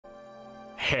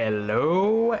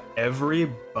Hello,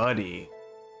 everybody.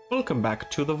 Welcome back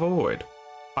to the Void.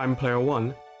 I'm Player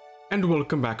 1, and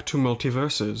welcome back to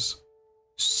MultiVersus.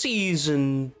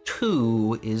 Season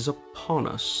 2 is upon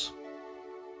us.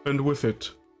 And with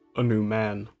it, a new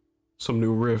man, some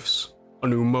new riffs, a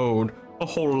new mode, a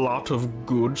whole lot of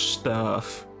good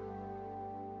stuff.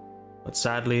 But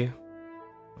sadly,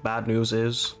 the bad news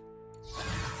is,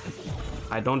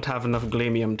 I don't have enough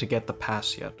glamium to get the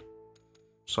pass yet.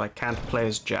 So I can't play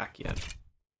as Jack yet.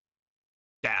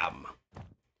 Damn.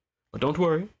 But don't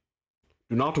worry.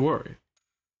 Do not worry.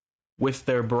 With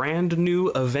their brand new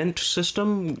event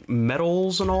system,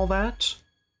 medals and all that,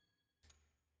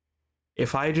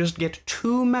 if I just get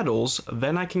 2 medals,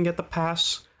 then I can get the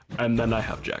pass, and then I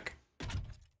have Jack.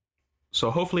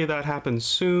 So hopefully that happens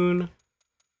soon.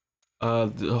 A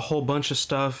whole bunch of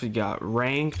stuff. You got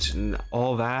ranked and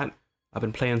all that. I've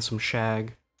been playing some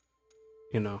Shag.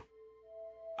 You know.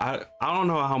 I don't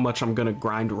know how much I'm gonna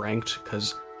grind ranked,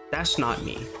 because that's not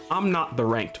me. I'm not the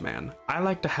ranked man. I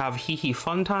like to have hee-hee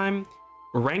fun time.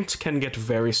 Ranked can get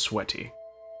very sweaty,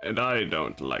 and I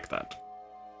don't like that.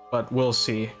 But we'll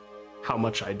see how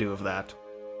much I do of that.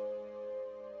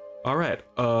 Alright,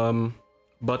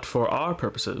 but for our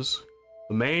purposes,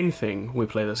 the main thing we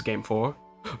play this game for,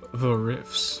 the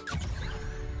riffs.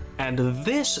 And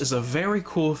this is a very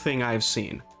cool thing I've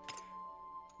seen.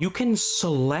 You can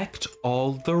select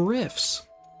all the riffs.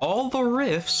 All the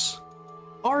riffs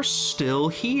are still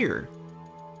here.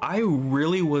 I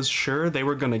really was sure they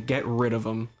were gonna get rid of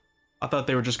them. I thought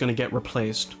they were just gonna get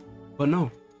replaced. But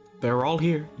no, they're all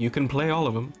here. You can play all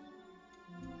of them.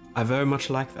 I very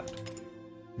much like that.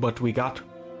 But we got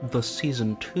the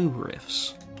Season 2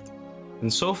 riffs.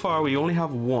 And so far we only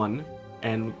have one,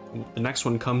 and the next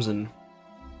one comes in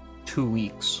 2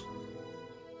 weeks.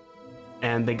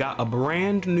 And they got a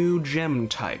brand new gem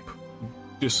type,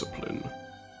 Discipline.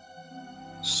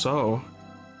 So,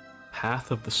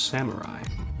 Path of the Samurai.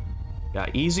 Yeah,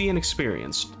 easy and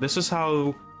experienced. This is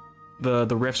how the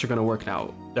riffs are gonna work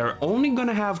now. They're only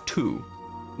gonna have 2,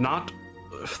 not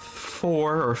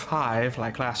 4 or 5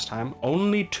 like last time.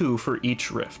 Only 2 for each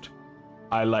rift.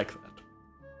 I like that.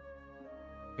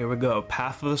 Here we go,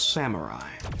 Path of the Samurai.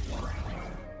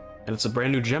 And it's a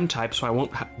brand new gem type, so I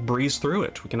won't breeze through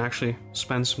it. We can actually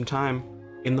spend some time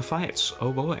in the fights.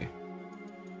 Oh boy.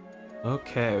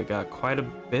 Okay, we got quite a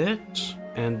bit.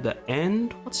 And the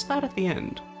end? What's that at the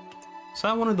end? Is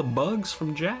that one of the bugs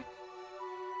from Jack?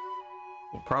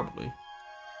 Well, probably.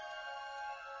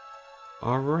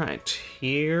 Alright,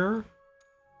 here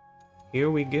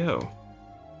we go.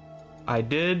 I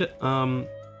did, from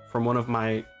one of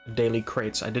my daily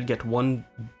crates, I did get 1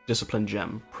 discipline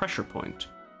gem, Pressure Point.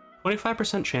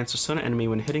 25% chance to stun an enemy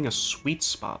when hitting a sweet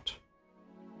spot.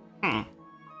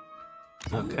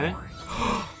 Okay.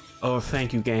 Oh,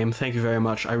 thank you, game. Thank you very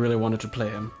much. I really wanted to play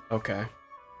him. Okay.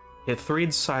 Hit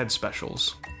 3 side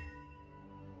specials.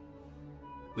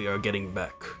 We are getting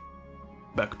back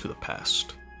to the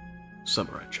past.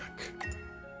 Samurai check.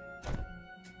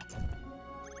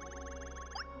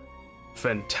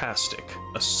 Fantastic.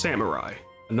 A samurai.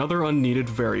 Another unneeded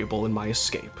variable in my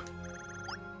escape.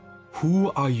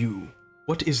 Who are you?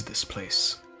 What is this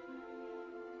place?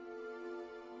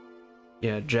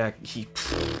 Yeah, Jack, he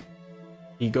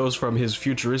goes from his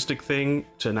futuristic thing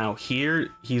to now here.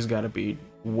 He's gotta be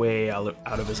way out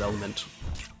of his element.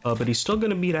 But he's still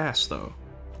gonna beat ass, though.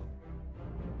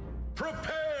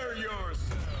 Prepare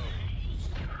yourselves.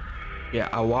 Yeah,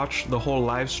 I watched the whole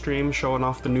live stream showing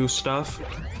off the new stuff.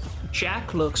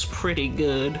 Jack looks pretty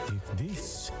good. If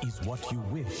this is what you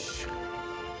wish,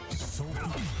 so be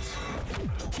it.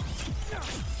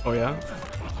 Oh yeah?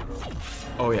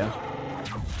 Oh yeah.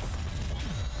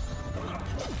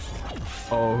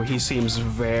 Oh, he seems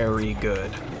very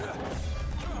good.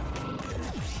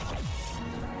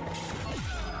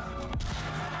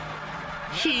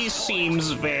 He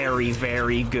seems very,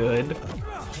 very good.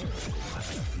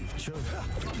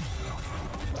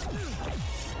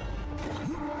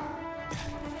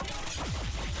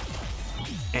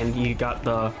 And he got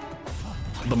the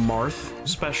Marth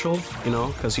special, you know,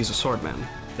 because he's a swordman.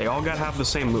 They all gotta have the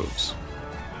same moves.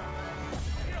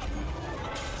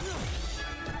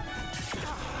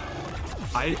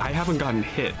 I haven't gotten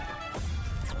hit.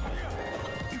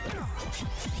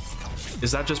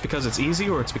 Is that just because it's easy,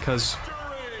 or it's because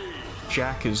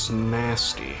Jack is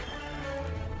nasty?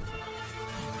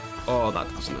 Oh,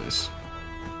 that was nice.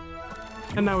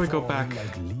 And now we go back.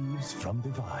 Like leaves from the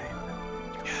vine.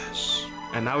 Yes.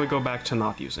 And now we go back to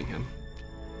not using him.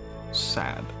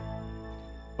 Sad.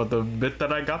 But the bit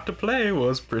that I got to play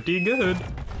was pretty good.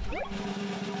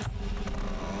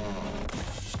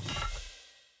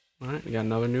 Alright, we got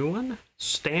another new one.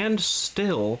 Stand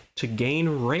still to gain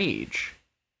rage.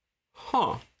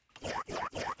 Huh.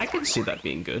 I can see that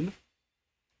being good.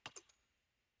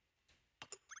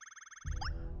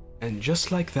 And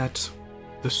just like that,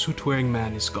 the suit-wearing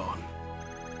man is gone.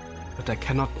 But I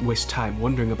cannot waste time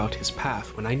wondering about his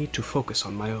path when I need to focus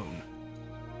on my own.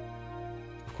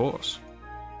 Of course.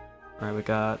 Alright, we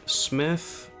got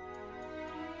Smith.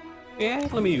 Yeah,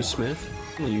 let me use Smith.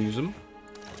 I'll use him.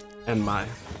 And my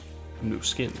new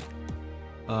skin.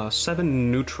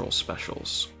 7 neutral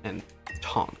specials and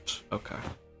taunt. Okay.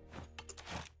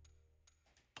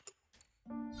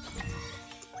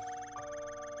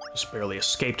 Just barely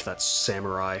escaped that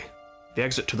samurai. The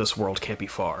exit to this world can't be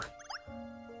far.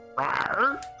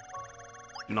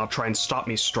 Do not try and stop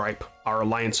me, Stripe. Our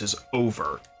alliance is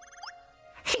over.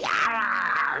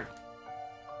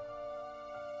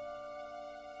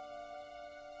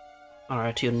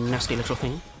 Alright, you nasty little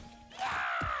thing.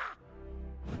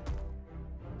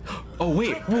 Oh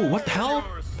wait, whoa, what the hell?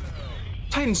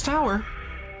 Titan's Tower?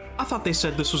 I thought they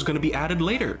said this was gonna be added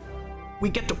later. We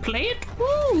get to play it?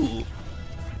 Woo!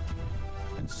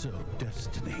 And so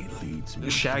destiny leads me.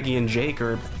 Shaggy and Jake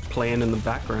are playing in the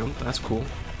background. That's cool.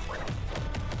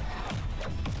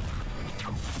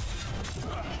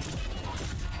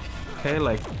 Okay,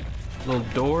 like little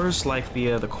doors like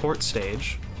the court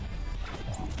stage.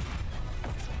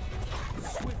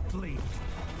 Swiftly.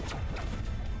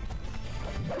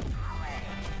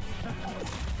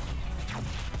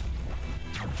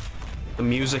 The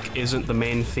music isn't the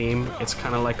main theme. It's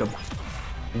kind of like a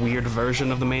weird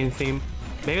version of the main theme.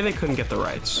 Maybe they couldn't get the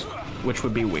rights, which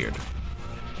would be weird.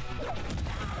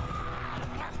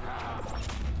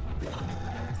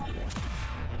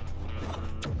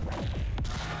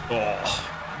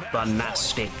 Oh, the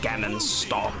nasty cannon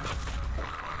stomp.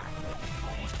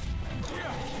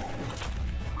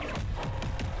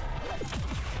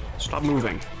 Stop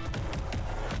moving.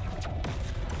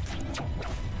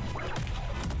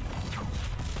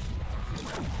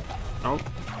 Oh.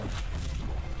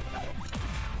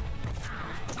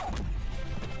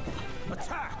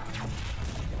 Attack!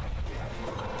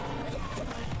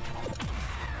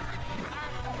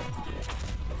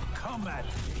 Come at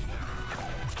me.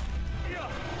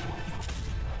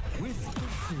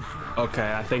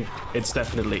 Okay, I think it's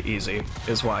definitely easy,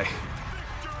 is why.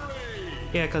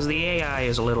 Yeah, because the AI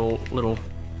is a little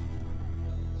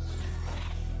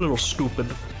stupid.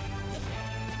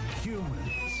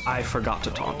 I forgot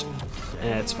to taunt.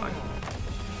 It's fine.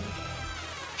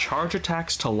 Charge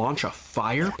attacks to launch a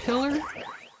fire pillar?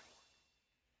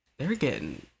 They're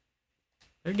getting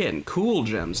cool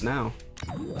gems now.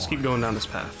 Let's keep going down this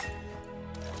path.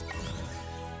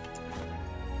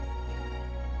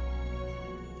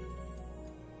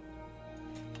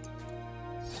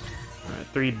 Alright,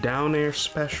 3 down air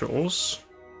specials.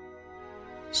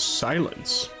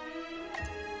 Silence.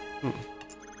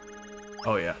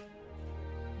 Oh yeah.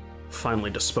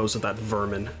 Finally dispose of that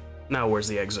vermin. Now where's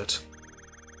the exit?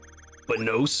 But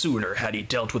no sooner had he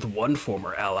dealt with one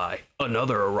former ally,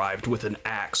 another arrived with an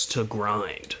axe to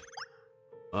grind.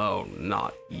 Oh,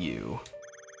 not you.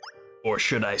 Or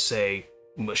should I say,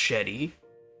 machete?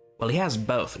 Well, he has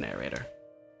both, narrator.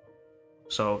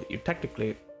 So you're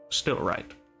technically still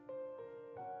right.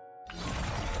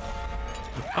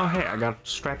 Oh hey, I got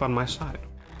Stripe on my side.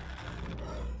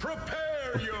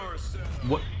 Prepare yourself.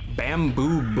 What?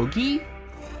 Bamboo Boogie?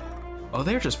 Oh,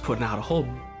 they're just putting out a whole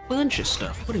bunch of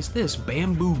stuff. What is this?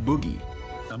 Bamboo Boogie.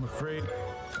 I'm afraid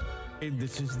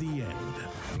this is the end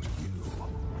for you.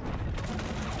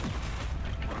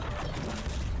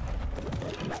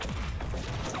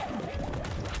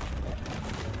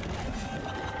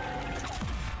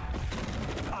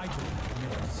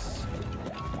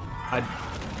 I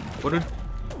don't miss.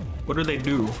 What do they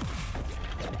do?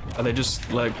 Are they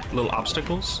just like little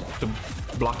obstacles to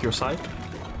block your sight?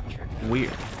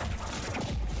 Weird.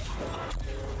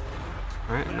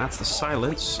 Alright, and that's the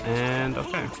silence, and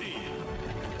okay.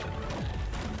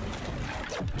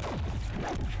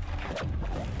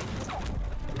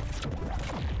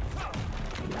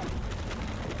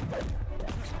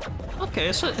 Okay,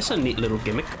 it's a neat little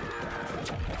gimmick.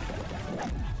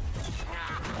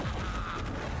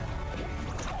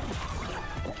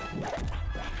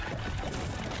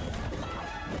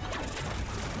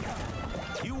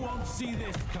 You won't see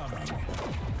this coming.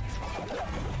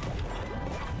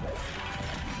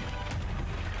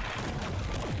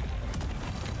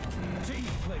 Change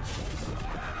places.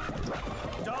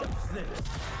 Dodge this.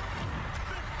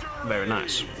 Very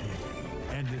nice.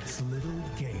 And its little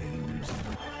games.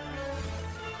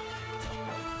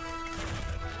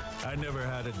 I never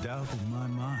had a doubt in my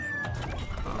mind.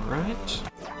 Alright.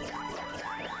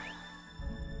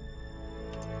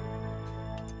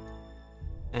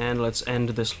 And let's end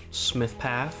this smith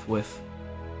path with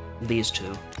these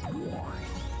two.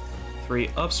 3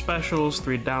 up specials,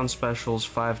 3 down specials,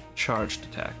 5 charged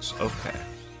attacks. Okay.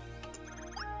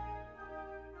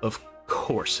 Of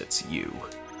course it's you.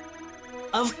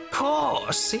 Of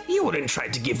course! You wouldn't try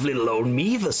to give little old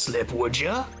me the slip, would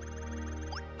ya?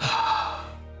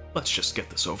 Let's just get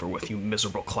this over with, you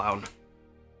miserable clown.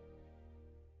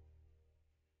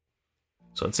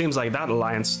 So it seems like that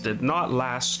alliance did not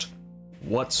last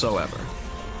whatsoever.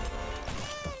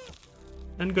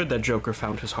 And good that Joker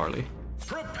found his Harley.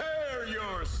 Prepare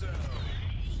yourself.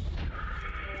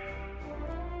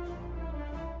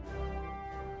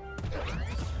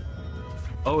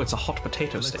 Oh, it's a hot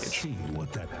potato Let's stage. see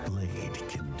what that blade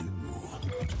can do.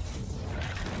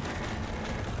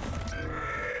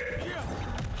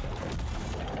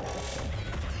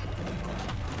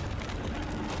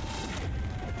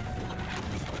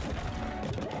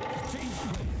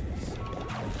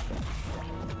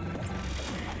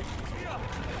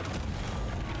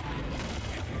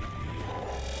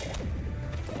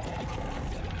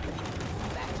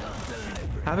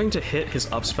 Having to hit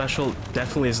his up special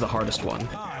definitely is the hardest one.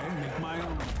 I make my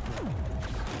own.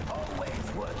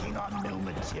 Always working on new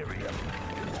material.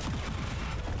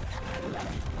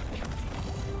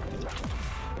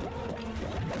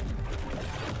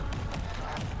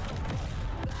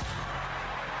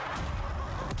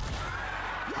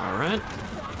 All right.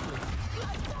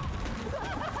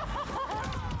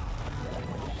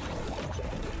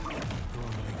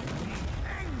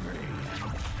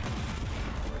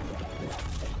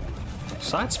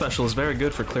 Side special is very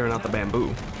good for clearing out the bamboo.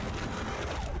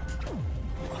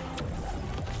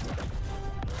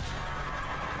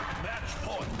 Match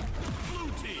point. Blue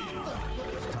team.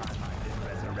 This time I've been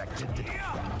resurrected.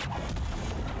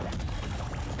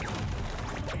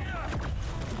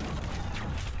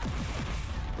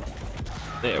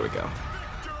 There we go.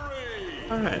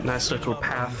 All right, nice little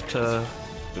path to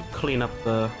clean up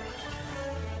the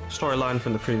storyline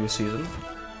from the previous season.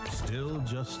 Still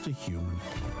just a human.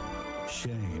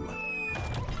 Shame.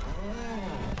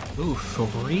 Ooh,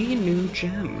 3 new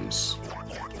gems.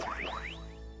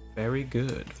 Very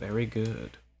good, very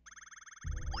good.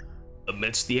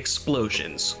 Amidst the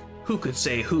explosions, who could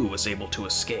say who was able to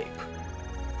escape?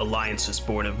 Alliances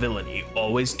born of villainy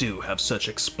always do have such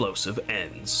explosive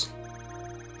ends.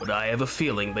 But I have a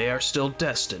feeling they are still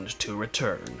destined to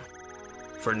return.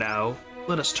 For now,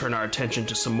 let us turn our attention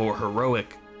to some more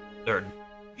heroic,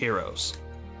 heroes.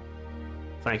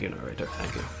 Thank you, narrator,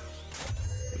 thank you.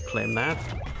 We claim that.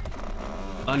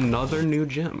 Another new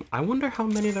gem. I wonder how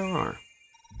many there are.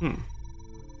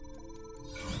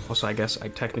 Also, I guess I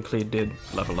technically did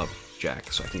level up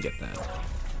Jack, so I can get that.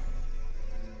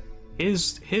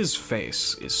 His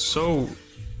face is so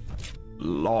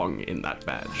long in that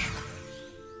badge.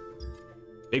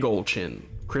 Big old chin.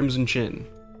 Crimson chin.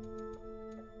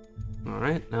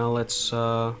 Alright, now let's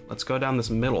go down this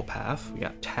middle path. We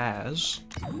got Taz.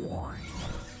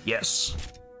 Yes.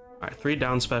 Alright, 3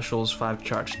 down specials, 5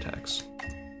 charge attacks.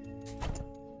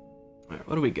 Alright,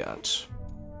 what do we got?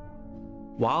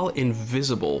 While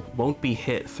invisible, won't be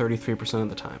hit 33% of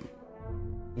the time.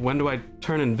 When do I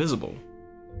turn invisible?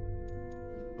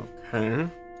 Okay.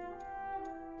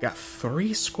 Got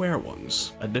 3 square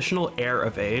ones. Additional air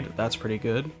evade, that's pretty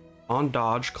good. On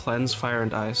dodge, cleanse, fire,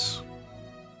 and ice.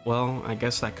 Well, I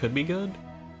guess that could be good.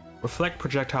 Reflect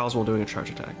projectiles while doing a charge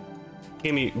attack.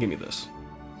 Give me this.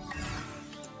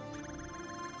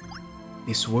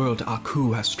 This world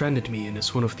Aku has stranded me in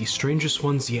is one of the strangest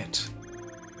ones yet.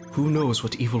 Who knows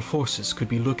what evil forces could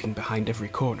be lurking behind every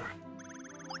corner.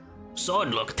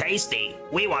 Sword look tasty.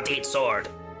 We want to eat sword.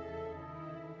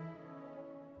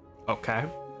 Okay.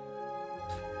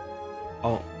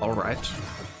 Oh, alright.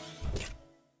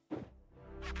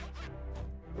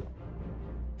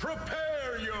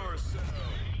 Prepare yourselves.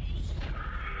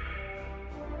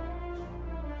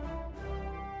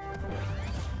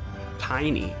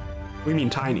 Tiny. We mean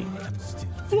tiny.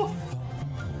 Whoa.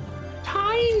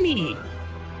 Tiny!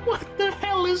 What the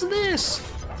hell is this?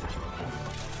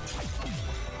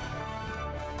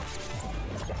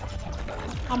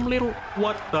 I'm little.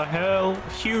 What the hell?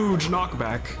 Huge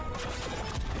knockback.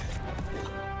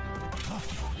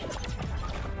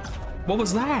 What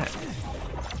was that?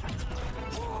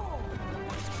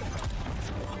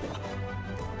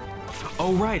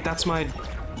 Oh right, that's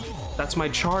my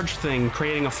charge thing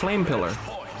creating a flame pillar.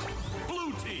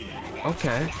 Blue team.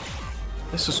 Okay.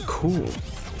 This is cool.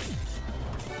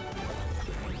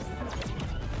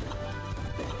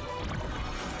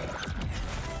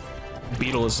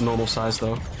 Beetle is normal size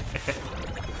though.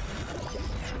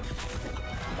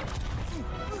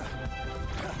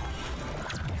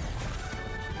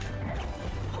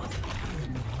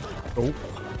 Oh.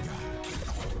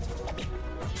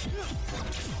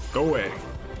 Go away.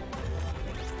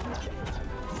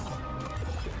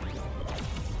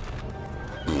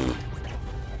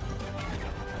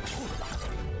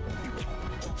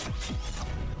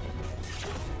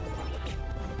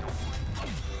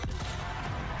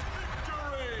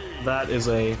 That is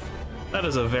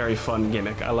a very fun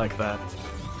gimmick. I like that.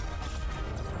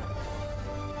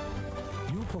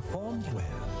 You performed well.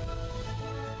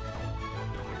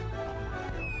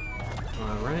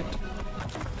 All right.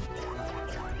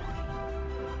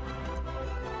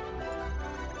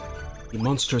 The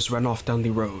monsters ran off down the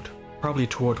road, probably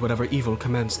toward whatever evil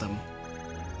commands them.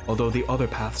 Although the other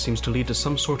path seems to lead to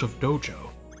some sort of dojo.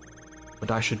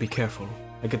 But I should be careful.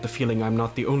 I get the feeling I'm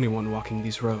not the only one walking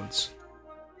these roads.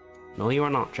 No, you are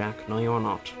not, Jack. No, you are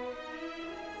not.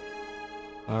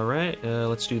 Alright,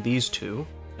 let's do these two.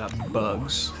 Got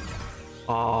bugs.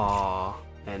 Aww.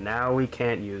 And now we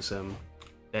can't use them.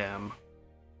 Damn.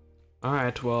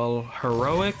 Alright, well,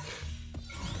 heroic.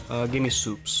 Give me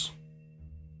soups.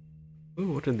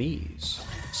 Ooh, what are these?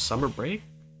 Summer break?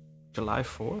 July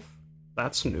 4th?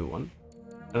 That's a new one.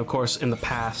 And of course, in the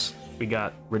past, we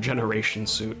got regeneration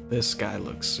suit. This guy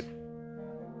looks...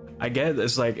 I get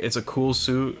it's like, it's a cool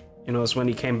suit. You know, it's when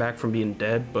he came back from being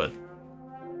dead, but...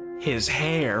 His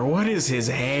hair, what is his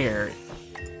hair?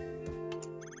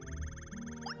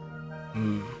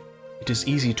 It is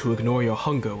easy to ignore your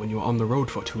hunger when you're on the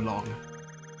road for too long.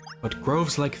 But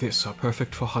groves like this are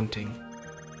perfect for hunting.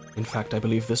 In fact, I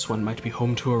believe this one might be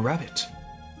home to a rabbit.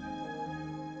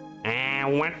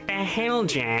 What the hell,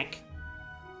 Jack?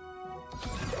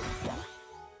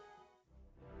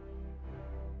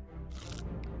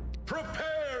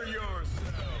 Prepare yourselves!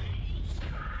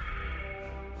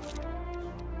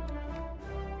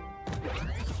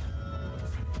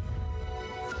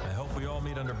 I hope we all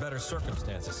meet under better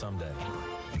circumstances someday.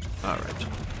 Alright.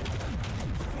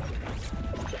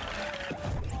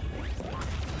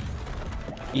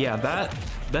 Yeah,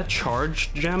 that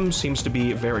charge gem seems to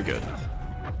be very good.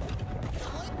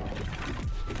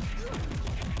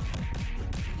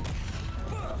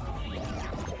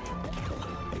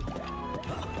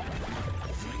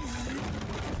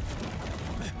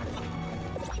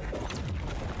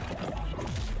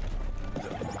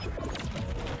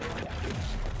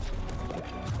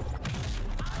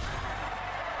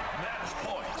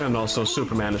 And also,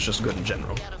 Superman is just good in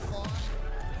general.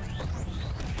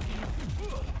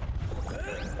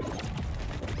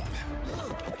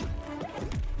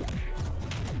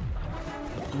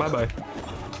 Bye-bye.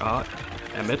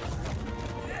 Emmett.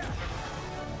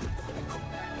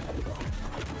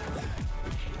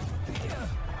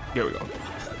 Here we go.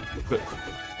 Good.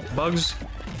 Bugs,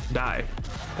 die.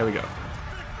 There we go.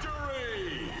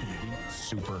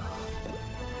 Super.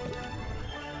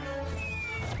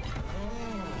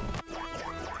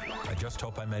 I just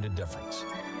hope I made a difference.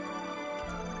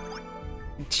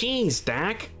 Jeez,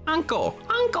 Doc. Uncle!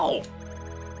 Uncle!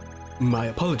 My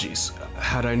apologies.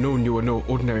 Had I known you were no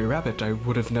ordinary rabbit, I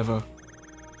would have never...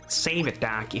 Save it,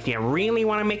 Doc. If you really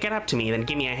want to make it up to me, then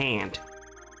give me a hand.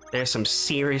 There's some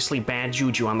seriously bad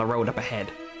juju on the road up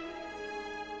ahead.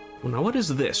 Well, now what is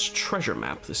this? Treasure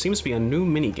map. This seems to be a new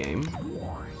minigame.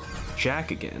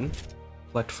 Jack again.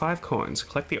 Collect 5 coins.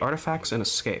 Collect the artifacts and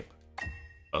escape.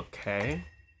 Okay.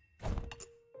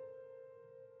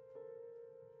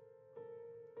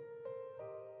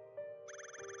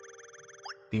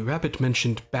 The rabbit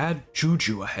mentioned bad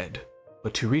juju ahead,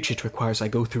 but to reach it requires I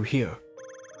go through here.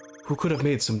 Who could have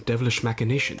made some devilish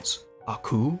machinations?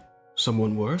 Aku?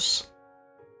 Someone worse?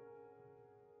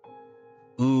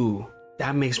 Ooh,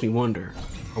 that makes me wonder.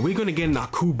 Are we gonna get an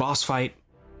Aku boss fight?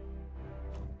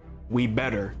 We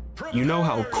better. You know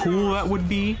how cool that would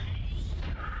be?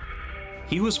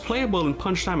 He was playable in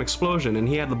Punch Time Explosion and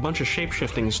he had a bunch of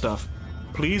shape-shifting stuff.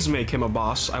 Please make him a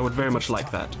boss. I would very much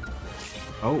like that.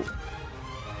 Oh.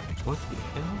 What the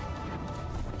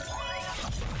hell?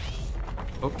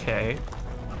 Okay.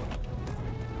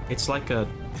 It's like a...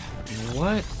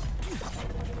 What?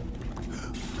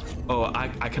 Oh,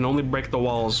 I can only break the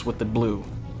walls with the blue,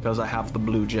 because I have the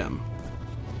blue gem.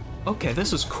 Okay,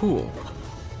 this is cool.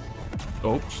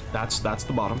 Oops, that's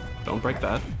the bottom. Don't break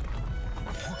that.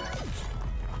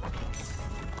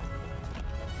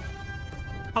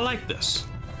 I like this.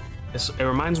 It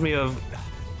reminds me of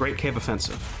Great Cave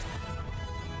Offensive.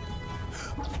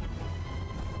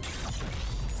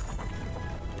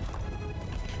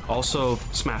 Also,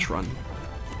 Smash Run.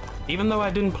 Even though I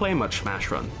didn't play much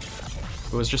Smash Run,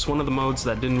 it was just one of the modes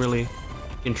that didn't really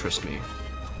interest me.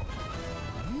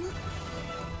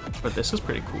 But this is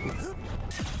pretty cool.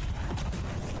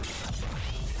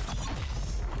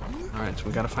 Alright, so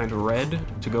we gotta find red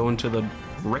to go into the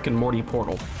Rick and Morty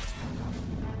portal.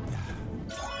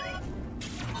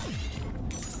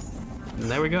 And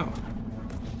there we go.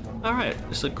 Alright,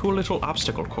 it's a cool little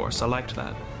obstacle course. I liked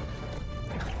that.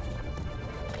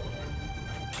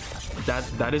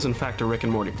 That is in fact a Rick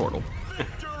and Morty portal.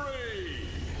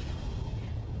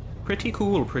 Pretty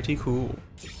cool, pretty cool.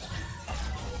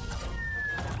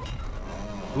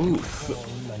 Ooh,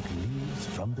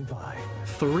 From the vine.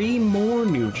 3 more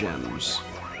new gems.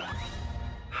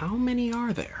 How many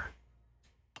are there?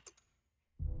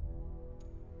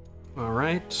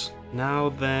 Alright, now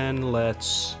then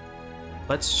let's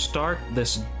start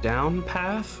this down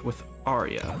path with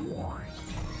Arya.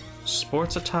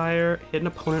 Sports attire, hit an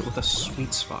opponent with a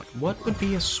sweet spot. What would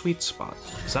be a sweet spot?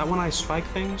 Is that when I spike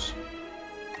things?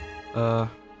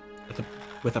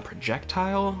 With a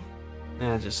projectile?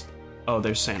 Oh,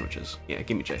 there's sandwiches. Yeah,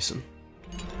 give me Jason.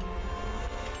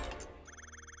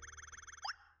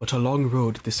 What a long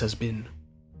road this has been.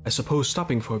 I suppose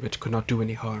stopping for a bit could not do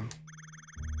any harm.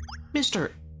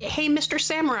 Hey, Mr.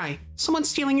 Samurai, someone's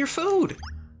stealing your food.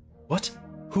 What?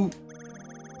 Who?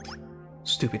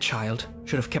 Stupid child,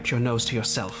 should have kept your nose to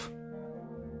yourself.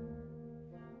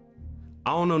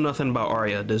 I don't know nothing about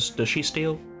Arya. Does she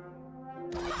steal?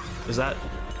 Is that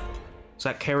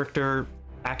character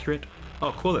accurate?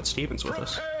 Oh, cool that Steven's with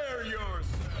us.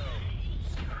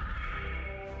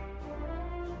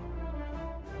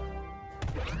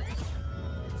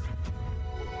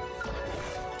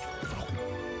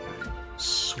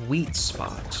 Sweet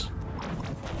spot.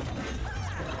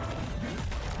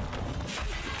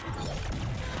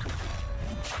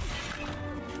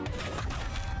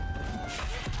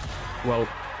 Well,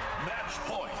 Match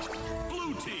point.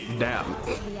 Blue team. damn.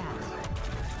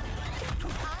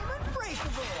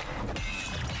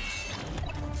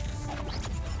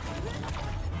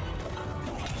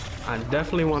 I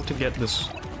definitely want to get this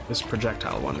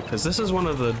projectile one, because this is one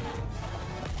of the...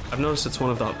 I've noticed it's one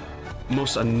of the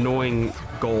most annoying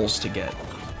goals to get.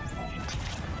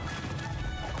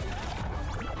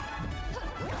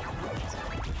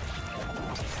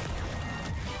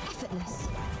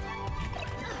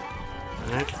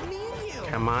 Alright.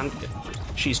 Come on.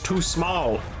 She's too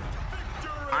small.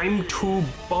 I'm too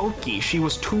bulky. She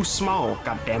was too small.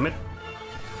 God damn it.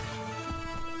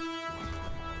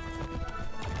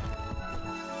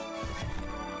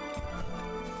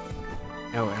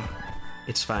 Oh well.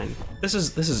 It's fine. This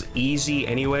is easy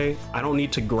anyway. I don't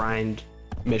need to grind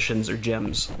missions or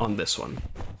gems on this one.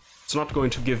 It's not going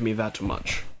to give me that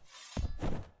much.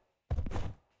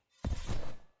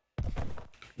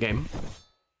 Game.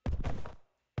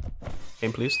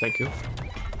 Game, please. Thank you.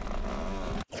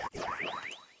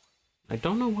 I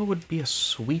don't know what would be a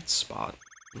sweet spot.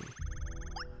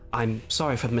 I'm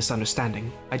sorry for the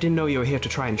misunderstanding. I didn't know you were here to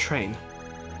try and train.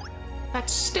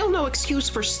 That's still no excuse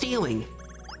for stealing.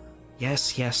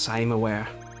 Yes, I am aware.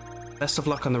 Best of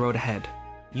luck on the road ahead.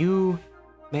 You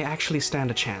may actually stand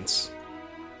a chance.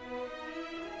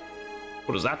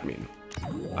 What does that mean?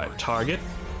 Target.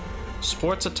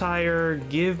 Sports attire,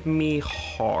 give me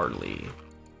Harley.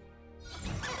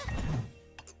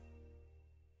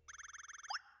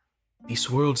 This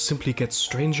world simply gets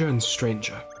stranger and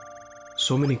stranger.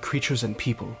 So many creatures and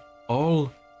people,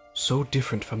 all so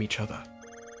different from each other.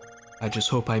 I just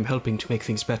hope I'm helping to make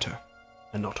things better,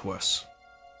 and not worse.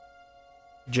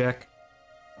 Jack,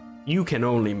 you can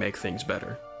only make things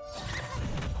better.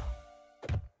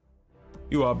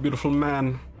 You are a beautiful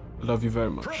man. I love you very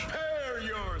much. Prepare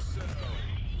yourselves.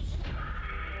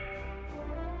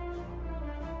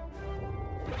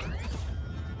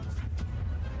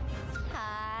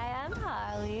 Hi, I'm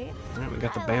Harley. Alright, we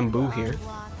got the bamboo here.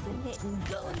 Walks and hitting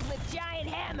goons with giant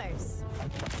hammers.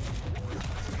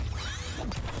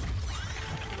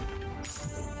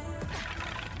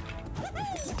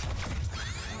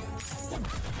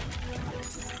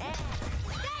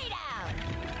 Stay down.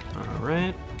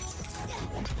 Alright.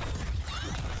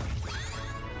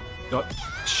 Oh,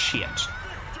 shit.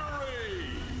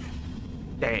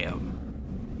 Damn.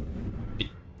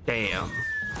 Damn.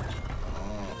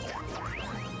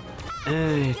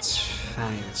 It's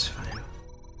fine, it's fine.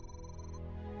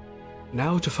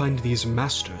 Now to find these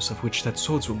masters of which that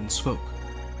swordswoman spoke,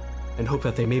 and hope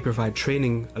that they may provide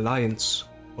training, alliance,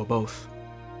 or both.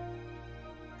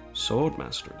 Sword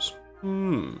masters.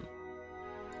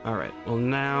 Alright, well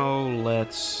now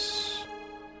let's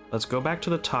go back to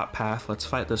the top path. Let's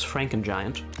fight this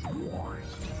Frankengiant.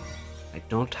 I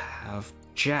don't have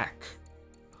Jack.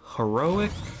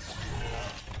 Heroic.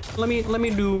 Let me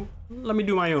do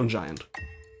my own giant.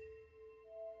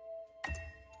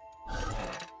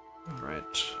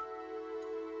 Alright.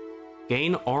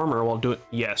 Gain armor while doing...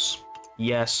 Yes.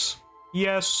 Yes.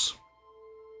 Yes.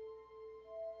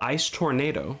 Ice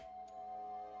Tornado.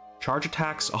 Charge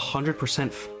attacks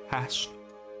 100% fast.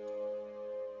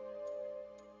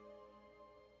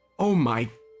 Oh my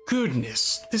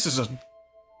goodness. This is a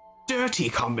dirty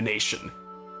combination.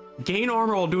 Gain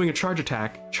armor while doing a charge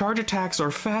attack. Charge attacks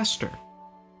are faster.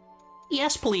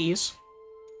 Yes, please.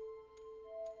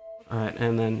 Alright,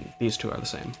 and then these two are the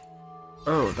same.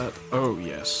 Oh,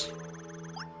 yes.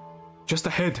 Just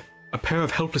ahead, a pair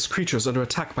of helpless creatures under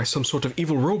attack by some sort of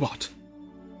evil robot.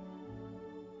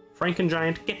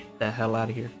 Frankengiant, get the hell out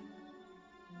of here.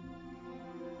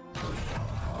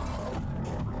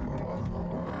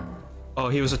 Oh,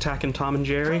 he was attacking Tom and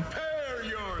Jerry? Prepare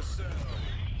yourself.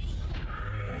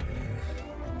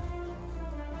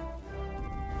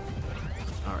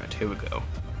 Alright, here we go.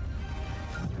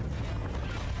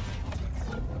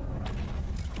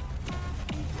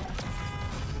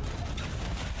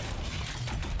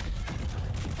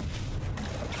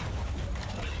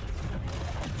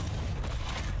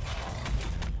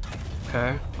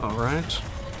 Okay, alright.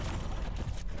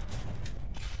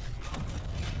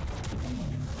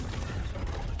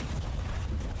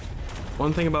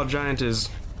 One thing about Giant is,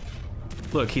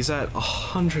 look, he's at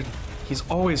 100. He's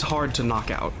always hard to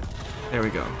knock out. There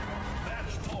we go.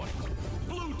 Match point.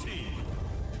 Blue team.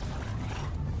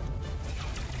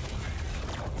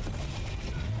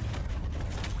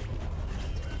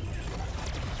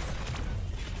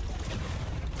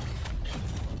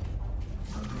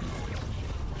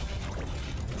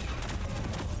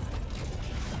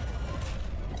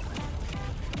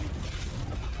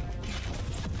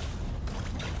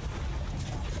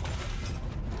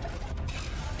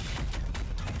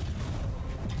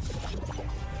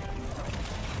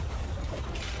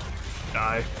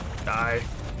 Die. Die.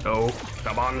 No.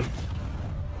 Come on.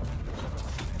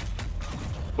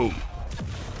 Boom.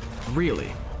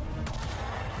 Really?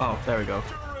 Oh, there we go.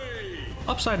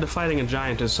 Upside to fighting a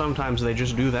giant is sometimes they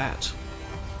just do that.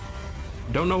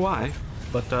 Don't know why,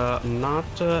 but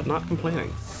not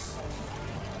complaining.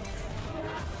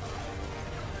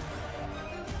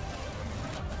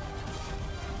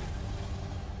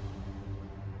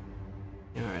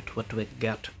 Alright, what do we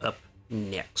got up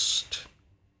next?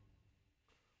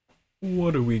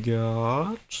 What do we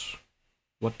got?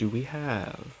 What do we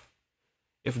have?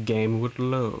 If game would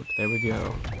load. There we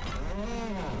go.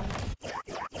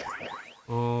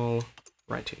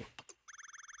 Alrighty.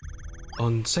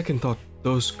 On second thought,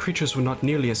 those creatures were not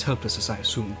nearly as helpless as I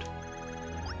assumed.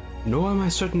 Nor am I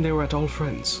certain they were at all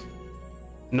friends.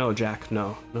 No, Jack,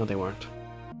 no. No, they weren't.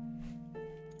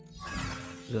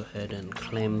 Go ahead and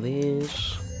claim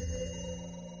these.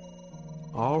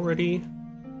 Already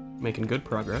making good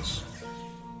progress.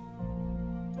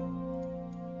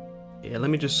 Yeah, let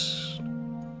me just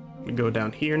go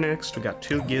down here next. We got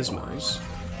 2 gizmos.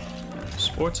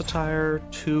 Sports attire,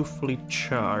 2 fully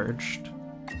charged.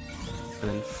 And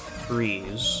then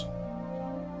freeze.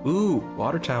 Ooh,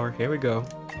 water tower, here we go.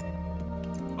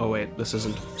 Oh wait, this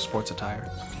isn't sports attire.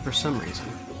 For some reason.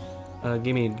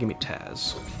 Give me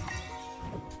Taz.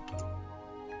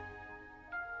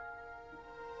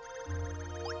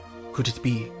 Could it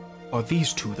be? Are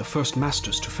these 2 the first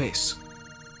masters to face?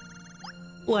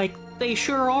 Like, they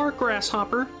sure are,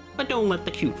 Grasshopper, but don't let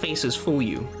the cute faces fool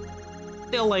you.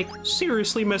 They'll, like,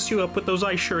 seriously mess you up with those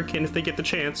ice shuriken if they get the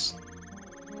chance.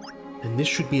 Then this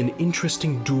should be an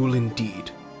interesting duel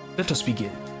indeed. Let us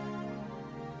begin.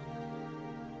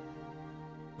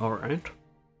 Alright.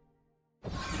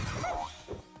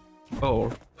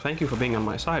 Oh, thank you for being on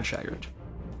my side, Shaggart.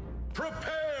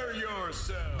 Prepare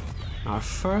yourself. Our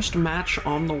first match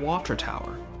on the water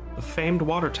tower. The famed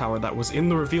water tower that was in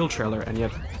the reveal trailer and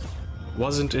yet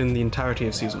wasn't in the entirety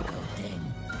of Season 1.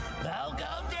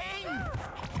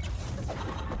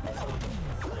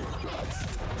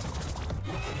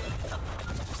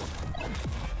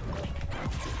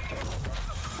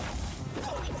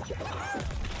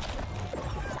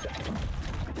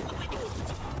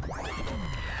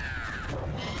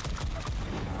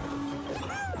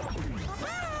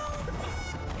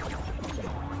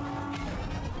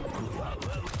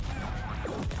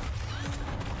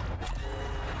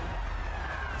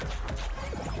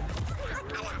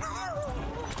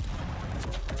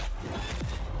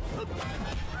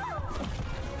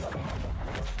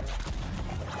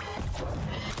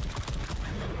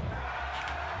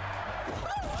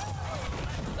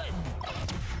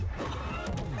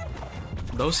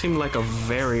 Those seem like a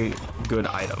very good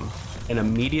item. An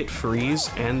immediate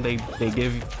freeze, and they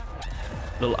give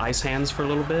little ice hands for a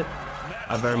little bit.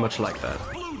 I very much like that.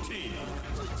 Blue team.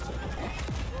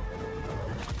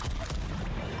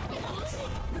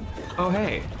 Oh,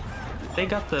 hey. They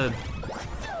got the...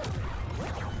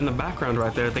 In the background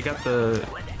right there, they got the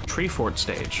tree fort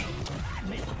stage.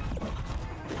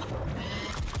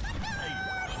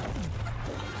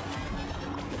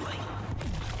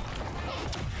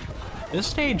 This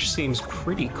stage seems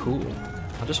pretty cool.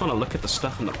 I just want to look at the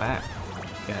stuff in the back.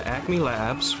 Got Acme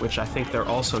Labs, which I think they're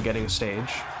also getting a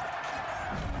stage.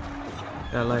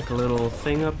 Got like a little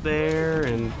thing up there,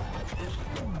 and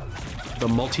the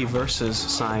MultiVersus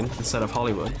sign instead of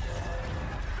Hollywood.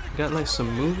 Got like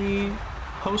some movie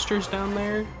posters down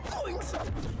there.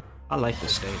 I like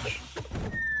this stage.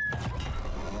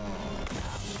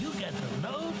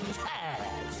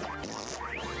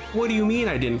 What do you mean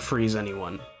I didn't freeze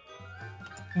anyone?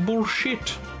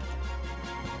 Bullshit.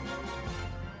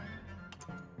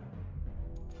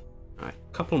 Alright,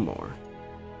 couple more.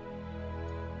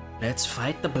 Let's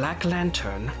fight the Black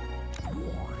Lantern.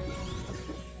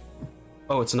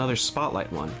 Oh, it's another spotlight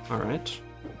one. Alright.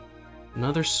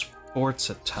 Another sports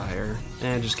attire.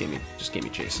 Just give me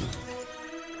Jason.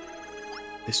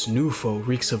 This new foe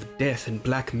reeks of death and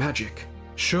black magic.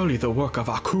 Surely the work of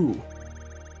Aku.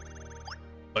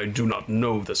 I do not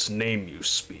know this name you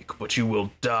speak, but you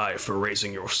will die for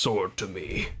raising your sword to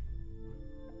me.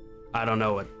 I don't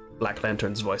know what Black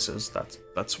Lantern's voice is.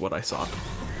 That's what I thought.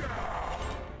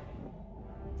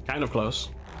 Kind of close.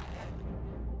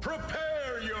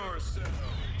 Prepare yourself.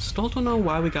 Still don't know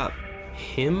why we got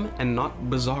him and not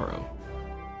Bizarro.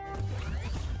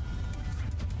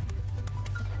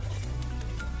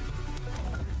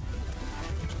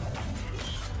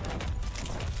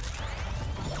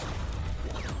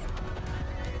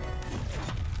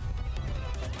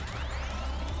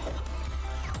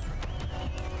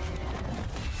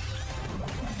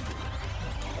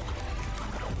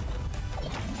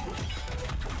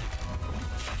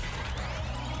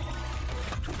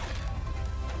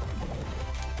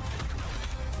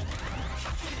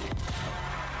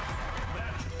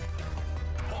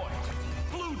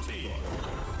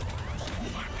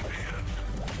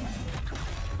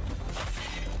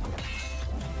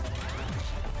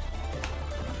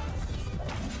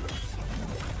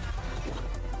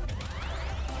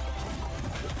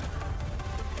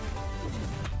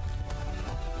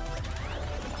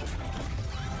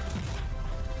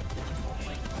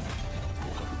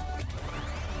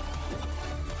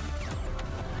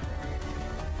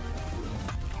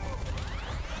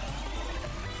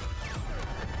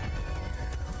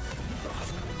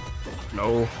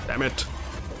 No, damn it.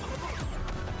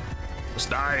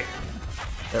 Just die.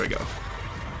 There we go.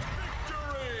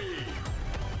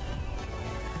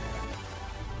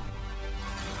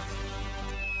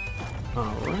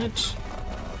 Alright.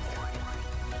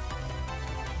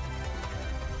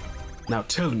 Now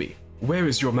tell me, where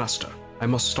is your master? I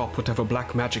must stop whatever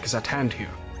black magic is at hand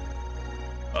here.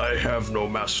 I have no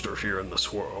master here in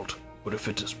this world, but if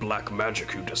it is black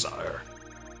magic you desire,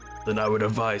 then I would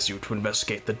advise you to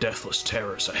investigate the deathless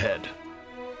terrors ahead.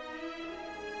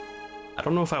 I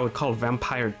don't know if I would call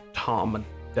Vampire Tom a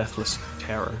deathless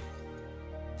terror.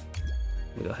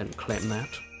 Let me go ahead and claim that.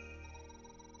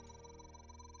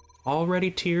 Already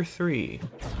tier 3.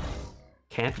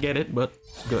 Can't get it, but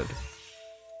good.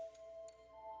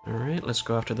 Alright, let's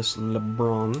go after this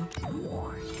LeBron.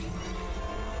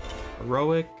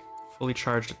 Heroic, fully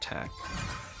charged attack.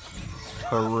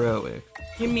 Heroic.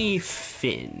 Give me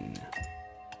Finn.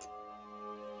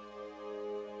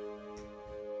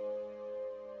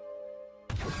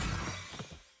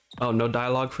 Oh, no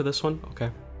dialogue for this one?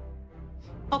 Okay.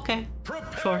 Okay.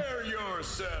 Prepare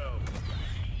yourself.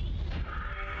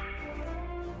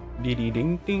 Dee dee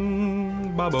ding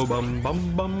ding. Ba bo bum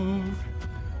bum bum.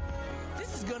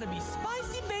 This is gonna be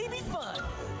spicy baby fun.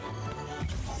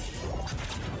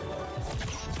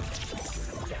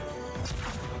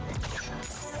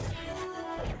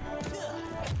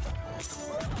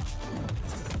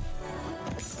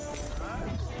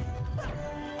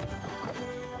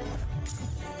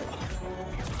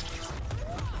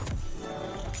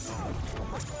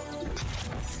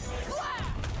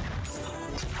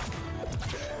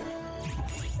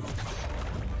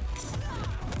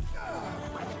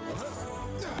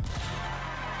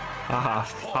 Haha,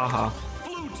 haha.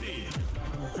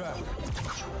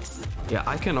 Yeah,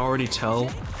 I can already tell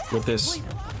with this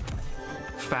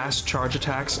fast charge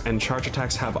attacks and charge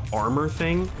attacks have armor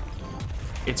thing,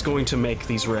 it's going to make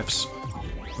these riffs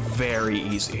very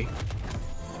easy.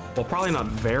 Well, probably not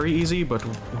very easy, but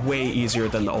way easier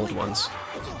than the old ones.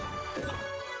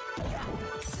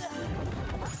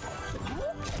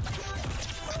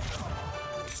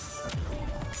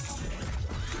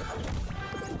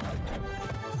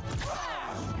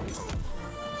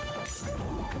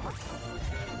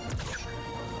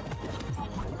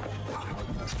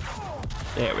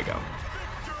 There we go.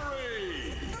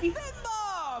 Big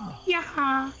Mom!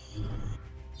 Yeah.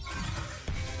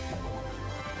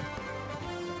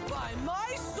 By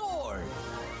my sword!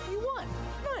 You won.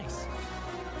 Nice.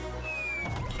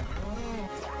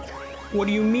 What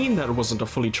do you mean that wasn't a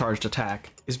fully charged attack?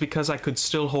 Is because I could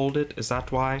still hold it? Is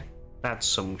that why? That's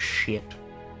some shit.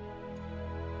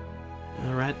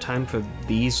 Alright, time for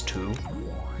these two.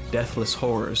 Deathless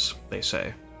horrors, they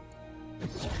say.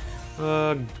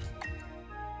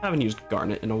 Haven't used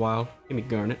Garnet in a while. Give me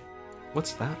Garnet.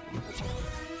 What's that one?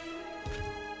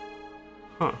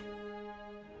 Huh.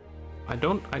 I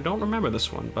don't remember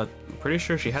this one, but I'm pretty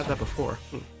sure she had that before.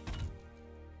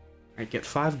 Alright, get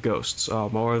 5 ghosts. Oh,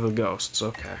 more of the ghosts,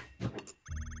 okay.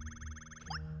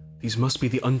 These must be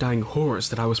the undying horrors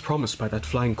that I was promised by that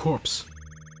flying corpse.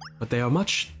 But they are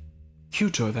much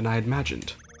cuter than I had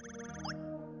imagined.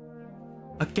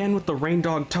 Again with the rain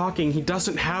dog talking, he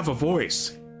doesn't have a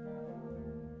voice.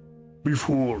 Be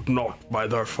fooled not by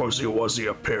their fuzzy-wuzzy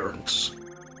appearance,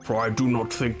 for I do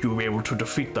not think you'll be able to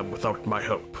defeat them without my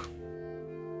help.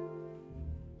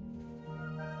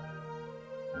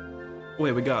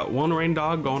 Wait, we got one rain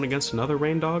dog going against another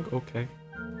rain dog? Okay.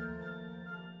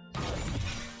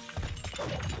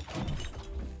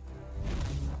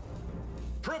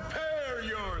 Prepare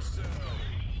yourselves.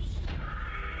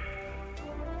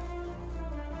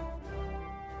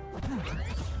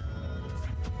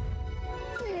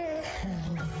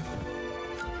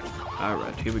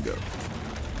 Alright, here we go.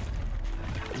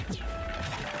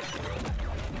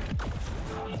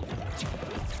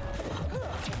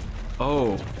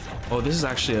 Oh, this is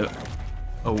actually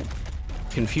a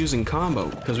confusing combo,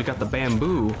 because we got the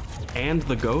bamboo and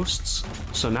the ghosts,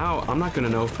 so now I'm not gonna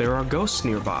know if there are ghosts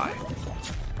nearby.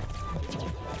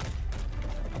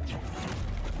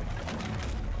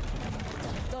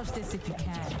 Dodge this if you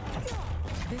can.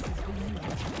 This is for you.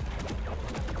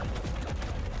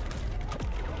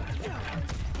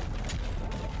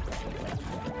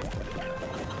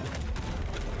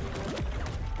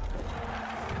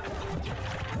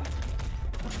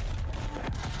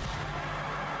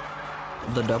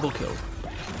 The double kill.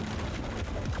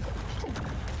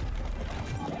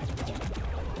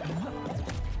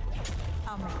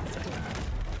 I'll make this quick.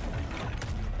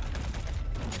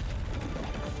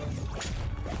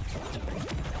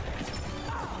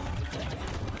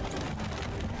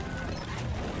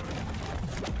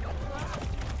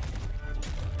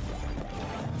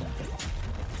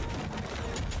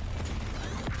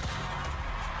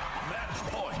 Match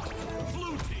point.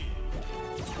 Blue team.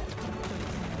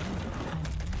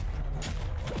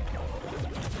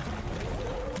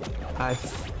 I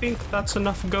think that's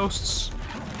enough ghosts.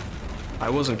 I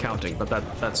wasn't counting, but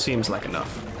that seems like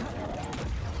enough.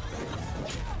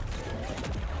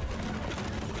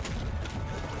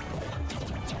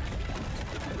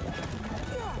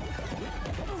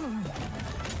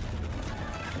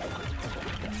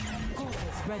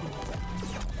 It's ready.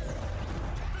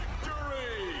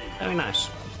 Very nice.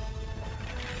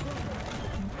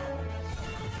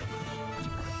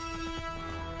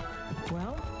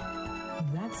 Well,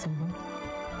 that's over.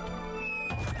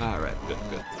 Alright,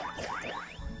 good.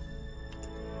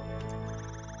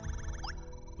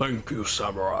 Thank you,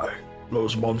 Samurai.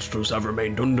 Those monsters have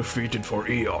remained undefeated for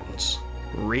eons.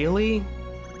 Really?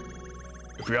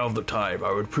 If you have the time,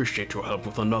 I would appreciate your help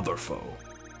with another foe.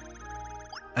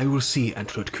 I will see,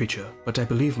 antlered creature, but I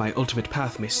believe my ultimate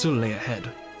path may still lay ahead.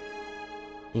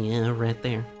 Yeah, right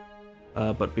there.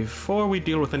 But before we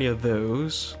deal with any of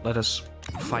those, let us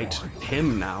fight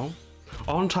him now.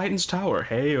 On Titan's Tower,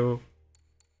 heyo.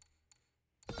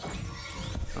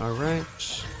 Alright,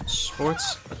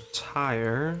 sports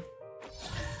attire.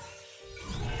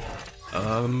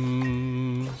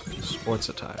 Sports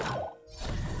attire.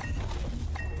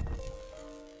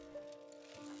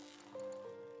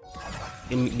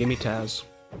 Give me Taz.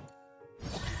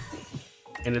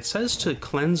 And it says to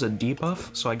cleanse a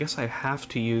debuff, so I guess I have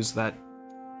to use that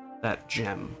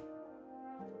gem.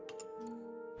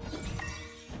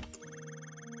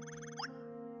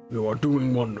 You are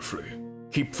doing wonderfully.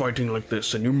 Keep fighting like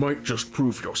this and you might just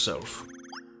prove yourself.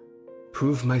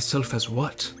 Prove myself as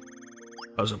what?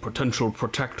 As a potential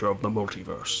protector of the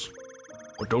multiverse.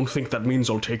 But don't think that means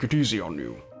I'll take it easy on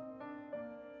you.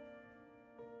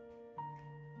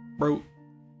 Bro,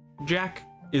 Jack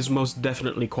is most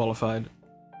definitely qualified.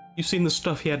 You've seen the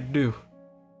stuff he had to do.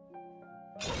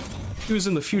 He was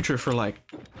in the future for like...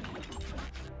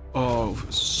 oh,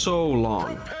 so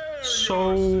long.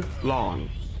 So long.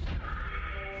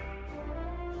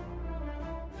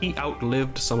 He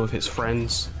outlived some of his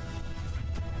friends.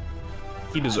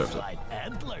 He deserves it. Like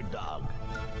antler dog.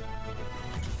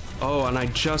 Oh, and I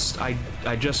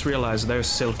just realized there's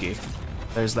Silky.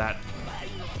 There's that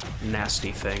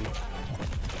nasty thing.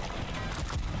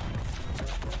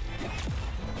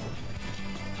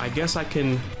 I guess I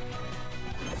can...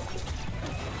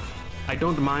 I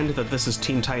don't mind that this is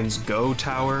Teen Titans Go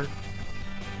Tower.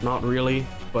 Not really,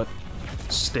 but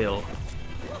still.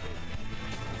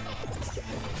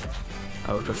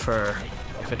 I would prefer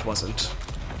if it wasn't.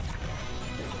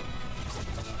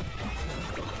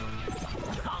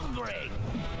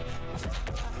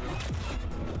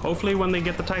 Hopefully when they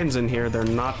get the Titans in here, they're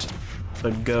not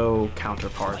the Go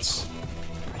counterparts.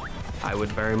 I would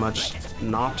very much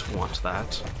not want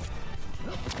that.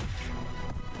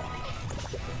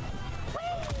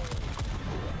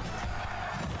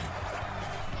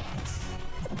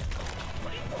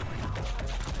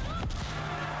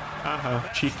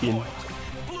 Haha, chicken.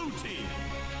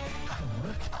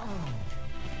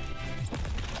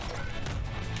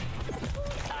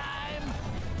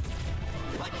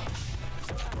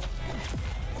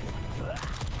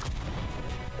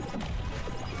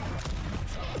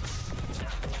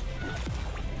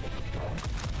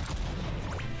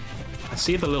 I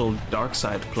see the little dark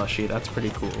side plushie, that's pretty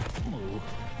cool.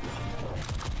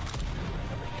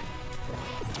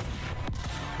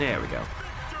 There we go.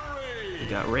 You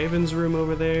got Raven's room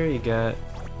over there, you got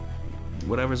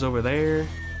whatever's over there.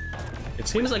 It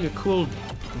seems like a cool,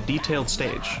 detailed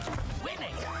stage.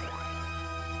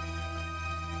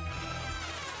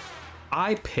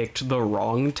 I picked the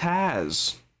wrong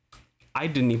Taz. I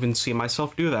didn't even see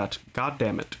myself do that. God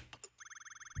damn it.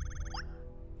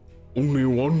 Only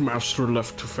one master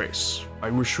left to face. I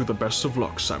wish you the best of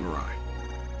luck, Samurai.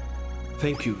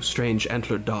 Thank you, strange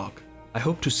antlered dog. I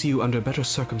hope to see you under better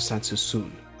circumstances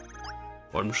soon.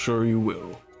 I'm sure you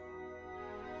will.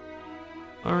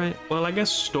 Alright, well I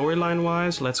guess storyline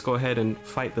wise, let's go ahead and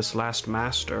fight this last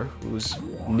master, who's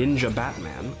Ninja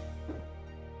Batman.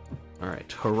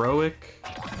 Alright, heroic.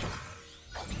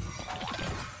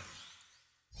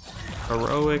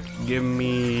 Heroic, give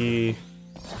me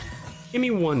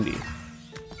 1D.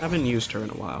 I haven't used her in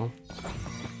a while.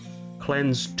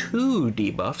 Cleanse 2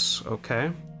 debuffs,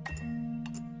 okay.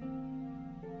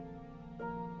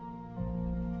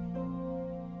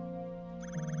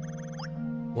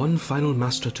 One final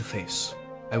master to face.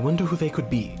 I wonder who they could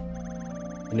be,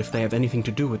 and if they have anything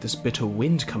to do with this bitter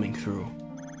wind coming through.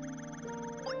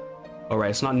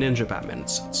 Alright, it's not Ninja Batman,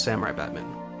 it's Samurai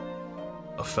Batman.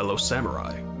 A fellow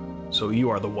samurai. So you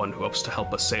are the one who hopes to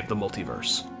help us save the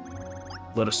multiverse.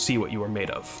 Let us see what you are made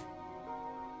of.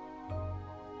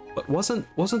 But wasn't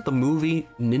the movie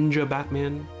Ninja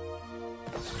Batman?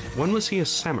 When was he a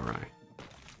samurai?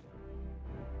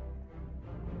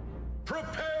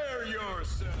 Prepare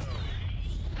yourself.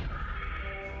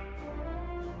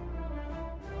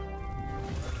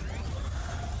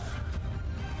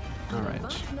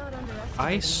 Alright.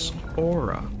 Ice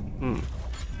Aura.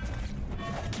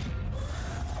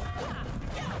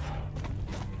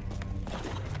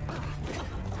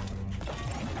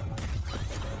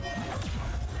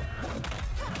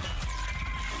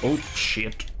 Oh,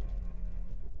 shit.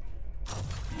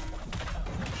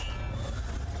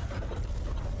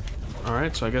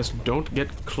 Alright, so I guess don't get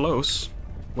close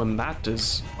when that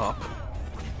is up.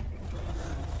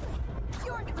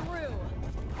 You're through.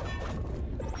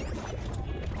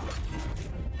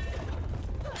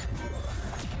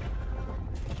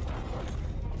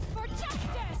 For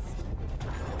justice.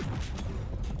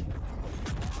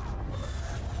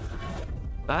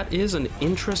 That is an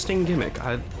interesting gimmick.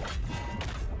 I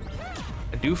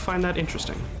do find that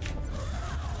interesting.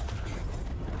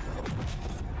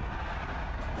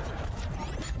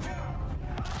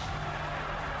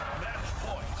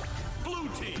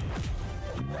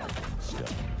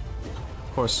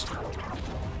 Of course,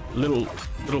 little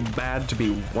bad to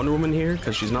be Wonder Woman here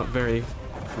because she's not very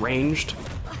ranged.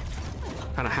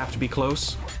 Kind of have to be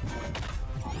close.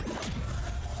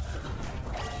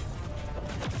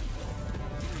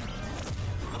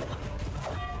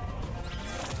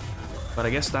 But I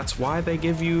guess that's why they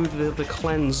give you the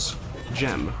cleanse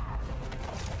gem.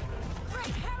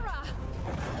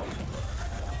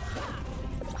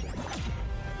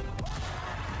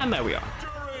 And there we are.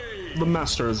 The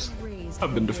masters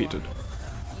have been defeated.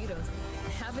 You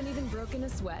haven't even broken a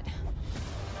sweat.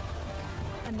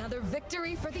 Another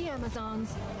victory for the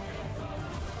Amazons.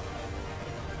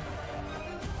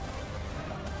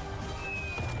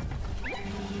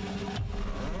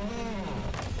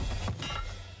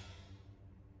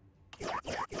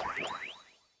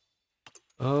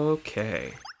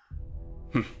 Okay.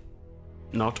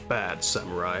 Not bad,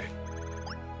 Samurai.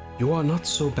 You are not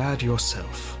so bad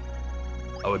yourself.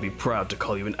 I would be proud to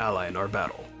call you an ally in our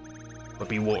battle. But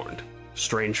be warned,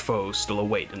 strange foes still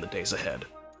await in the days ahead.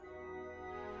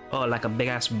 Oh, like a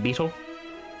big-ass beetle?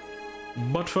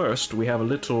 But first, we have a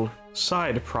little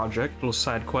side project, little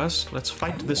side quest. Let's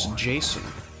fight this Jason.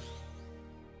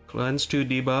 Cleanse 2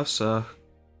 debuffs,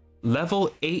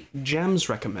 level 8 gems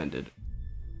recommended.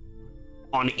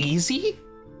 On easy?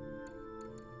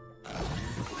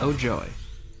 Oh joy.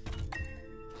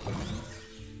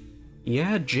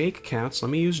 Yeah, Jake counts.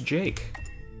 Let me use Jake.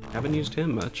 Haven't used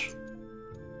him much.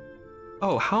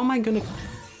 Oh, how am I gonna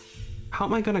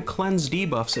cleanse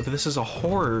debuffs if this is a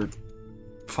horror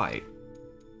fight?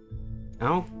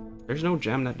 No, there's no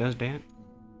gem that does that.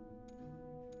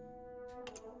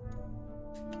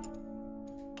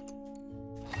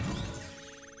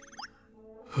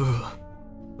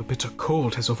 A bitter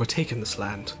cold has overtaken this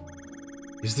land.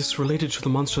 Is this related to the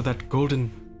monster that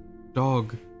golden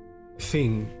dog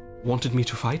thing wanted me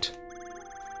to fight?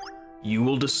 You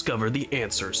will discover the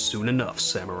answers soon enough,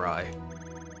 Samurai.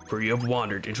 For you have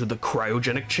wandered into the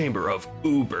cryogenic chamber of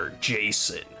Uber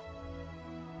Jason.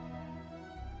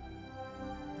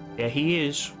 Yeah, he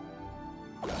is.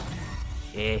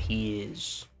 Yeah, he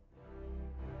is.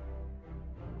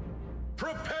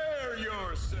 Prepare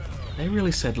yourself. They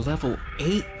really said level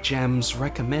 8 gems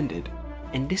recommended,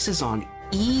 and this is on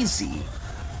easy.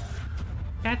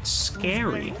 That's scary.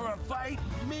 Ready for a fight?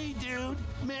 Me, dude.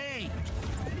 Me.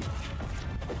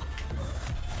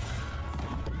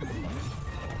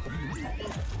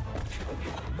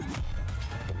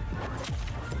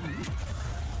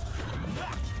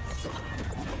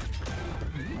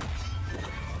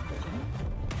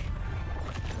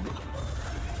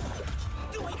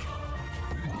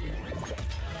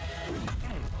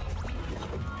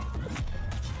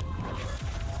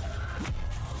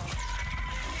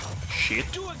 Shit.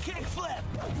 Do a kickflip.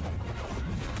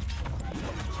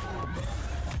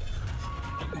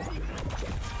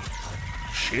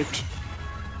 Shit.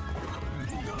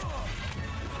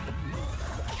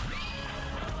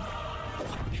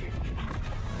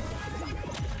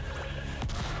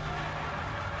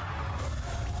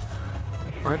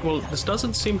 Alright, well, this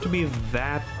doesn't seem to be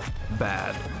that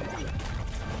bad.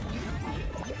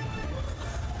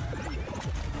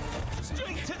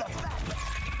 Straight to the fat.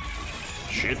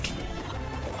 Shit.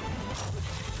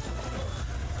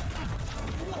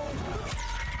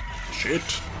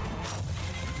 Shit.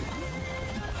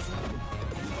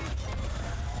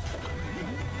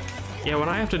 Yeah, when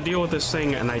I have to deal with this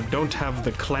thing and I don't have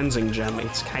the cleansing gem,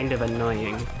 it's kind of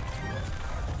annoying.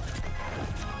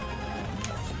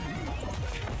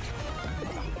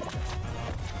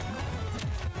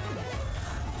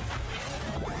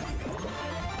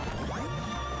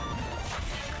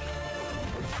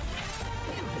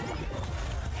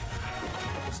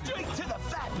 Straight to the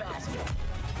fat basket.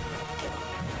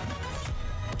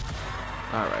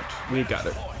 Alright, we got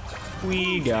it.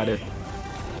 We got it.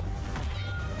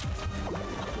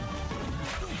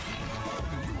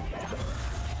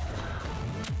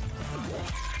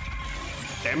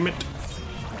 Damn it.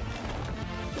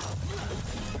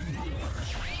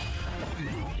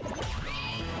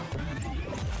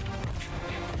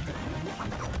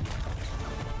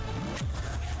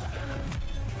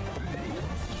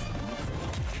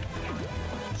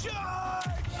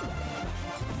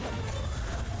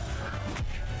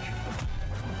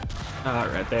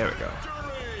 Alright, there we go.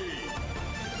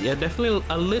 Yeah, definitely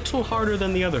a little harder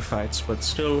than the other fights, but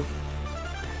still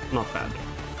not bad.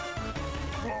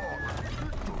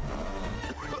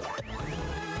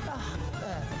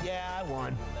 Yeah, I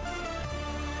won.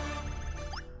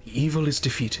 The evil is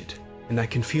defeated, and I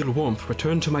can feel warmth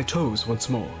return to my toes once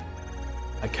more.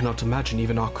 I cannot imagine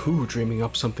even Aku dreaming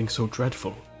up something so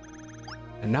dreadful.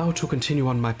 And now to continue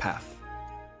on my path.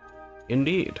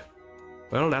 Indeed.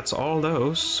 Well, that's all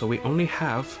those, so we only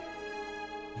have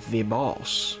the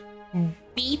boss.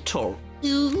 Beetle.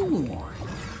 Ooh.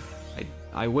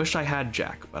 I wish I had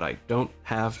Jack, but I don't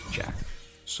have Jack.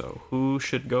 So who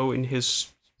should go in his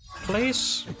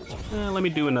place? Let me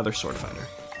do another sword fighter.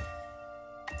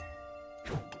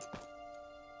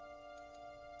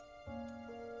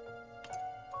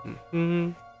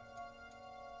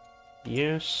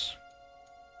 Yes.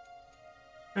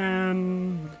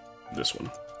 And this one.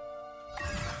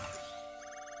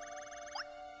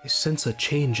 I sense a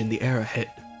change in the air ahead,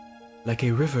 like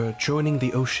a river joining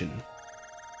the ocean.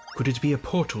 Could it be a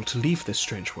portal to leave this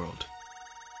strange world?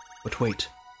 But wait,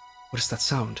 what is that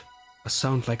sound? A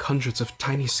sound like hundreds of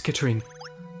tiny skittering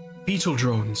beetle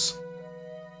drones.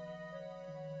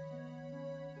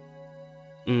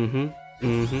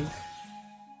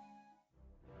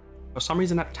 For some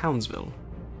reason at Townsville.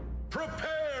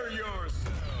 Prepare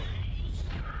yourselves.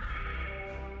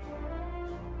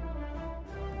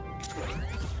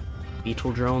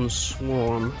 Beetle Drone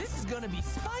Swarm. This is gonna be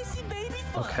spicy baby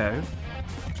fun. Okay.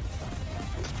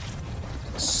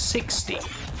 60.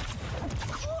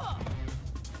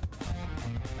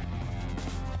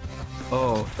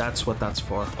 Oh, that's what that's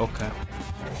for. Okay.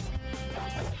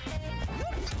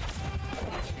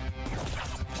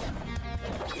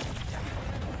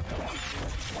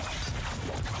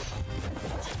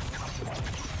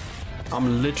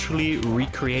 I'm literally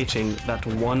recreating that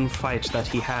one fight that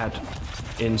he had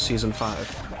in Season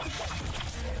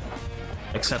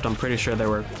 5. Except I'm pretty sure there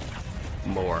were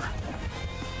more.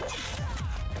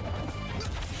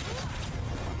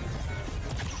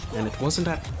 And it wasn't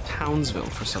at Townsville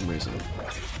for some reason.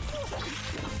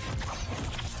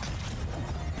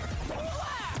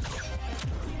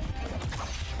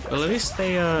 Well, at least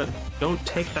they don't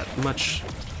take that much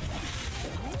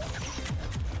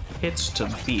hits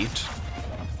to beat.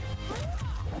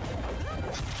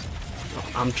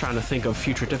 I'm trying to think of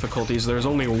future difficulties. There's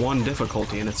only one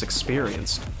difficulty and it's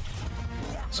experienced.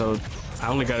 So I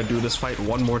only gotta do this fight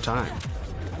one more time.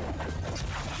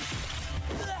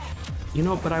 You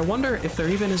know, but I wonder if there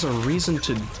even is a reason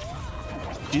to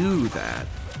do that.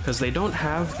 Because they don't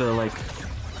have the, like,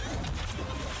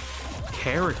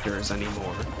 characters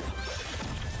anymore.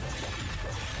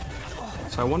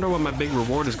 So I wonder what my big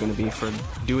reward is going to be for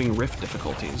doing rift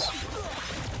difficulties.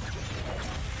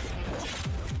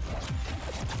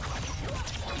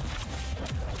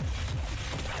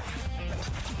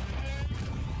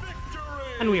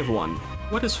 And we have won.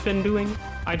 What is Finn doing?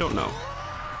 I don't know.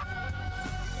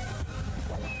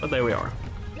 But there we are.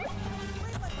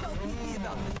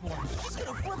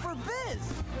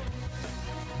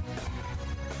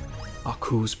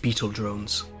 Aku's beetle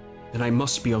drones. Then I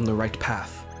must be on the right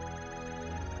path.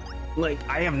 Like,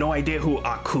 I have no idea who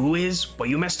Aku is, but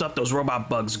you messed up those robot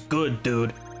bugs good,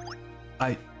 dude.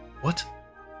 What?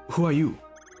 Who are you?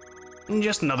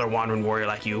 Just another wandering warrior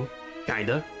like you.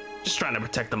 Kinda. Just trying to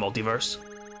protect the multiverse.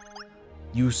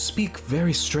 You speak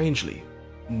very strangely.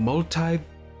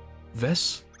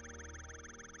 MultiVersus?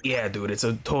 Yeah, dude, it's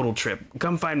a total trip.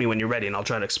 Come find me when you're ready and I'll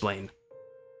try to explain.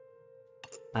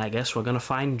 I guess we're gonna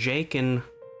find Jake in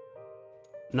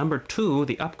number 2,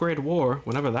 the Upgrade War,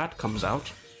 whenever that comes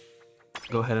out.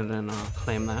 Go ahead and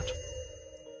claim that.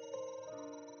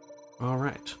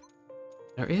 Alright.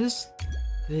 There is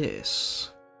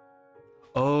this.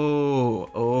 Oh,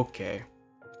 okay.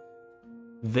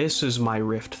 This is my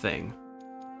rift thing.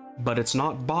 But it's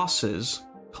not bosses.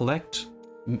 Collect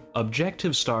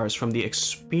objective stars from the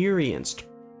experienced.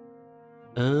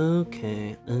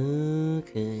 Okay,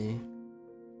 okay.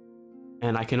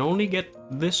 And I can only get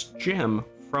this gem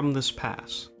from this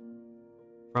pass.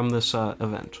 From this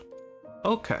event.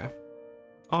 Okay.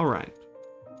 Alright.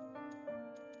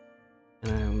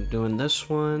 And I'm doing this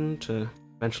one to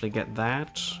eventually get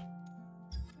that.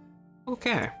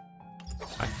 Okay.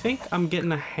 I think I'm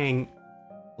getting a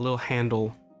little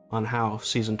handle on how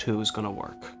Season 2 is gonna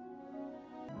work.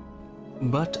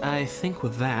 But I think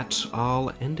with that,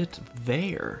 I'll end it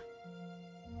there.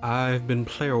 I've been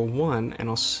Player 1, and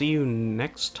I'll see you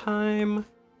next time.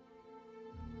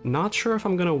 Not sure if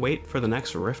I'm gonna wait for the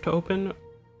next rift to open.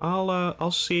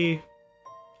 I'll see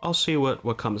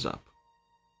what comes up.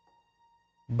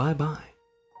 Bye bye.